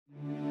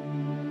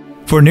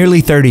For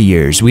nearly 30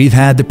 years, we've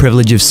had the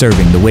privilege of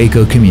serving the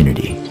Waco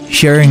community,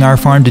 sharing our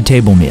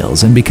farm-to-table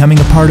meals and becoming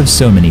a part of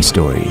so many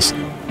stories.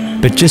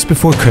 But just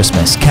before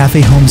Christmas,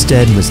 Cafe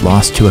Homestead was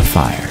lost to a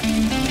fire.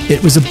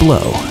 It was a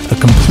blow, a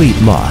complete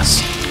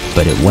loss,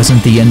 but it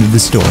wasn't the end of the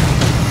story.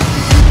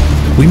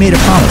 We made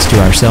a promise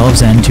to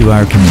ourselves and to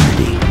our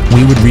community.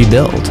 We would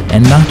rebuild,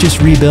 and not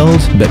just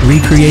rebuild, but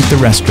recreate the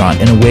restaurant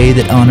in a way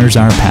that honors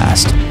our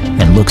past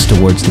and looks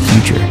towards the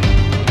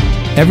future.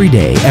 Every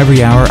day,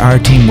 every hour, our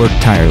team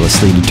worked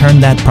tirelessly to turn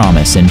that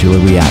promise into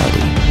a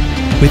reality.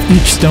 With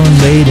each stone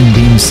laid and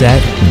beam set,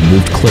 we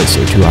moved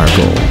closer to our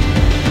goal.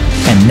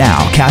 And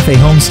now, Cafe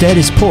Homestead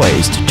is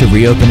poised to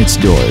reopen its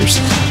doors.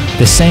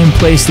 The same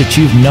place that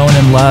you've known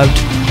and loved,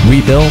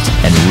 rebuilt,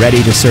 and ready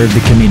to serve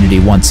the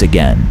community once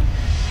again.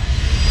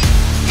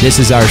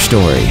 This is our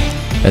story,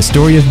 a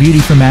story of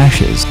beauty from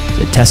ashes,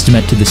 a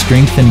testament to the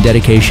strength and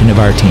dedication of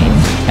our team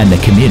and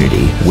the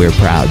community we're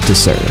proud to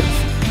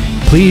serve.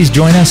 Please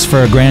join us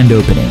for a grand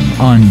opening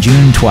on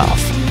June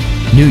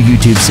 12th. New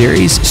YouTube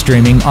series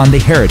streaming on the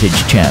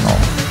Heritage Channel,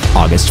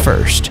 August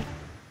 1st.